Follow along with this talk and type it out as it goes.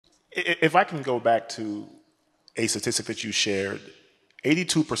If I can go back to a statistic that you shared,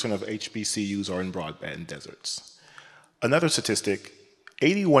 82% of HBCUs are in broadband deserts. Another statistic,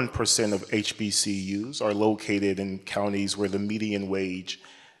 81% of HBCUs are located in counties where the median wage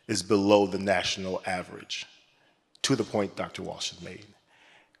is below the national average, to the point Dr. Walsh has made.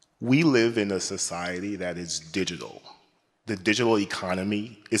 We live in a society that is digital. The digital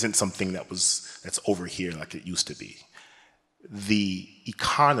economy isn't something that's over here like it used to be. The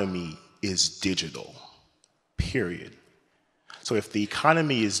economy is digital, period. So if the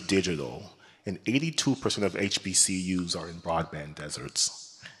economy is digital, and 82% of HBCUs are in broadband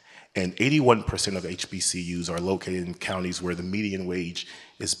deserts, and 81% of HBCUs are located in counties where the median wage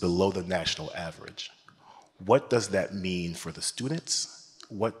is below the national average, what does that mean for the students?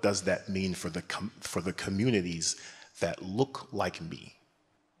 What does that mean for the communities that look like me?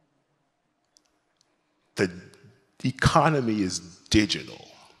 The economy is digital.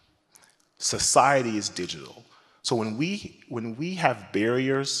 Society is digital. So when we have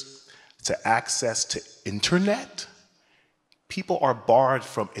barriers to access to internet, people are barred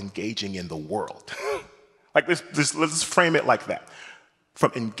from engaging in the world. Like let's frame it like that.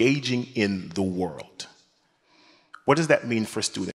 From engaging in the world. What does that mean for students?